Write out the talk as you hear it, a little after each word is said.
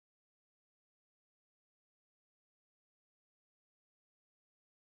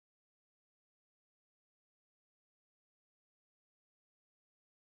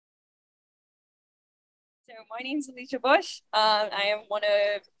So my name's Alesha Busch. I am one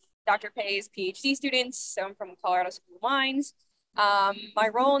of Dr. Pei's PhD students. So I'm from Colorado School of Mines. My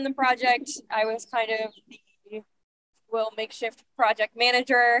role in the project, I was kind of the makeshift project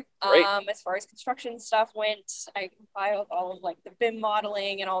manager. As far as construction stuff went, I compiled all of like the BIM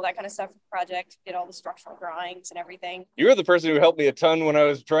modeling and all that kind of stuff for the project, did all the structural drawings and everything. You were the person who helped me a ton when I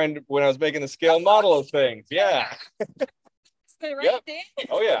was making the scale model of things. Yeah. Right, yep.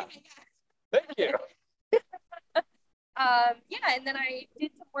 Oh yeah. Thank you. And then I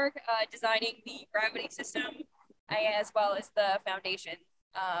did some work designing the gravity system as well as the foundation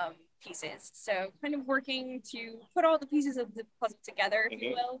pieces. So kind of working to put all the pieces of the puzzle together, if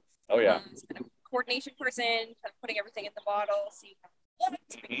you will. Oh yeah. Kind of coordination person, kind of putting everything in the model, seeing how it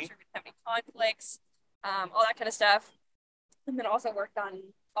looks, making sure we don't have any conflicts, all that kind of stuff. And then also worked on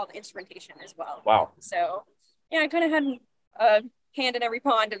all the instrumentation as well. Wow. So yeah, I kind of had a hand in every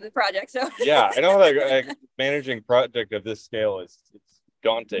pond of the project. So yeah, I know that managing project of this scale it's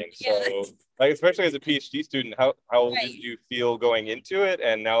daunting. So like especially as a PhD student, how did you feel going into it?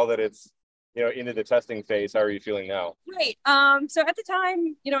 And now that it's into the testing phase, how are you feeling now? Right. So at the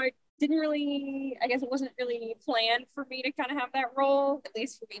time, I didn't really, I guess it wasn't really planned for me to kind of have that role, at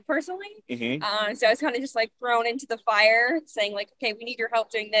least for me personally. So I was kind of just like thrown into the fire saying like, okay, we need your help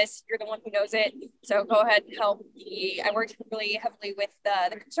doing this. You're the one who knows it. So go ahead and help me. I worked really heavily with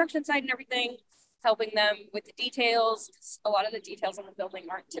the construction side and everything, helping them with the details. A lot of the details on the building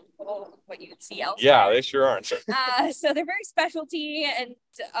aren't typical of what you would see elsewhere. Yeah, they sure aren't. So they're very specialty, and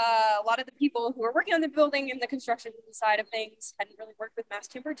a lot of the people who are working on the building and the construction side of things hadn't really worked with mass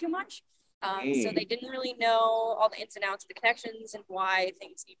timber too much. So they didn't really know all the ins and outs of the connections and why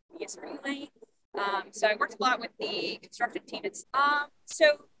things need to be a certain way. So I worked a lot with the construction team. So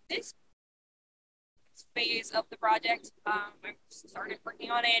this phase of the project, I started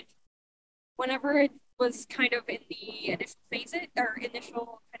working on it whenever it was kind of in the initial phase or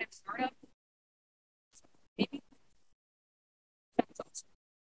initial kind of startup. Maybe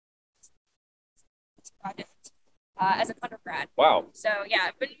project as an undergrad. Wow. So yeah,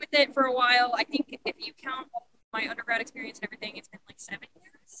 I've been with it for a while. I think if you count my undergrad experience and everything, it's been like 7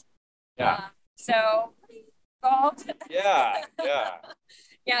 years. Yeah. So pretty involved. Yeah.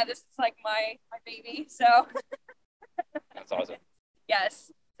 Yeah, this is like my baby. So that's awesome.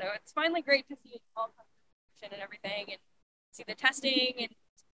 Yes. So it's finally great to see all function and everything, and see the testing, and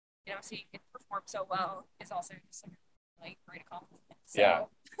seeing it perform so well is also just like great accomplishment. So. Yeah,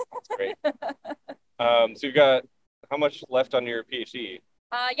 that's great. So you've got how much left on your PhD?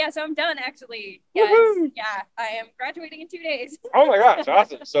 So I'm done actually. Yes. Yeah, I am graduating in 2 days. Oh my gosh,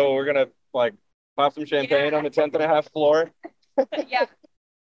 awesome! So we're gonna like pop some champagne on the 10th and a half floor. Yeah.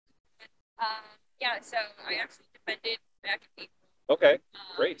 So I actually defended back in April. Okay,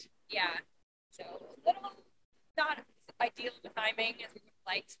 great. Yeah, so a little not ideal with timing as we would have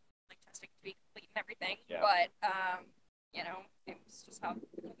liked, like testing to be complete and everything. Yeah. But it was just how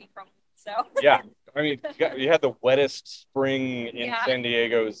we from. So yeah, I mean, you had the wettest spring in San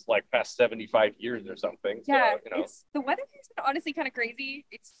Diego's like past 75 years or something. Yeah, so, the weather here's been honestly kind of crazy.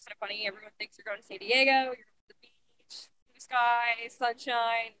 It's kind of funny. Everyone thinks you're going to San Diego, you're going to the beach, blue sky,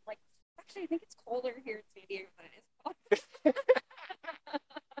 sunshine. Like, actually, I think it's colder here in San Diego than it is.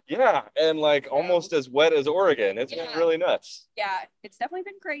 Yeah, and like almost as wet as Oregon. It's been really nuts. Yeah, it's definitely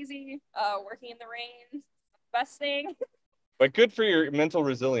been crazy. Working in the rain, best thing. But good for your mental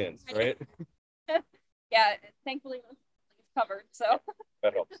resilience, right? Yeah, thankfully it's covered, so.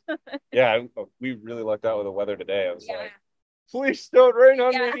 That helps. Yeah, we really lucked out with the weather today. I was like, please don't rain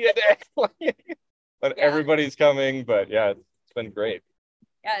on me today. But everybody's coming, but yeah, it's been great.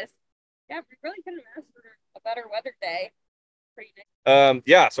 Yes. Yeah, we really couldn't ask for a better weather day. Pretty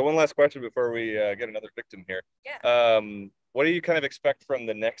nice. So one last question before we get another victim here. Yeah. What do you kind of expect from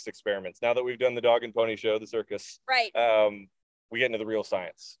the next experiments? Now that we've done the dog and pony show, the circus, right? We get into the real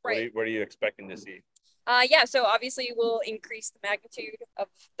science. Right. What are you expecting to see? So obviously we'll increase the magnitude of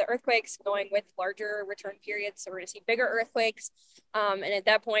the earthquakes, going with larger return periods. So we're going to see bigger earthquakes. And at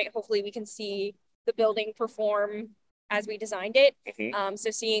that point, hopefully we can see the building perform as we designed it.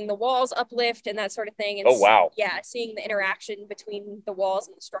 So seeing the walls uplift and that sort of thing. And oh, wow. Seeing the interaction between the walls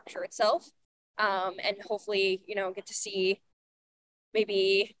and the structure itself. And hopefully, get to see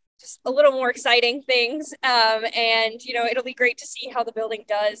maybe just a little more exciting things. And it'll be great to see how the building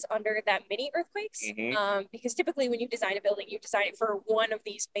does under that mini earthquakes. Because typically when you design a building, you design it for one of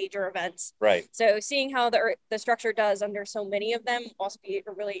these major events. Right. So seeing how the structure does under so many of them will also be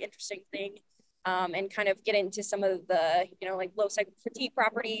a really interesting thing. And kind of get into some of the, like low cycle fatigue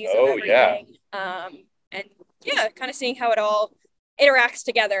properties of everything. And kind of seeing how it all interacts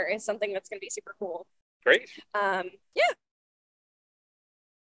together is something that's going to be super cool. Great. Yeah.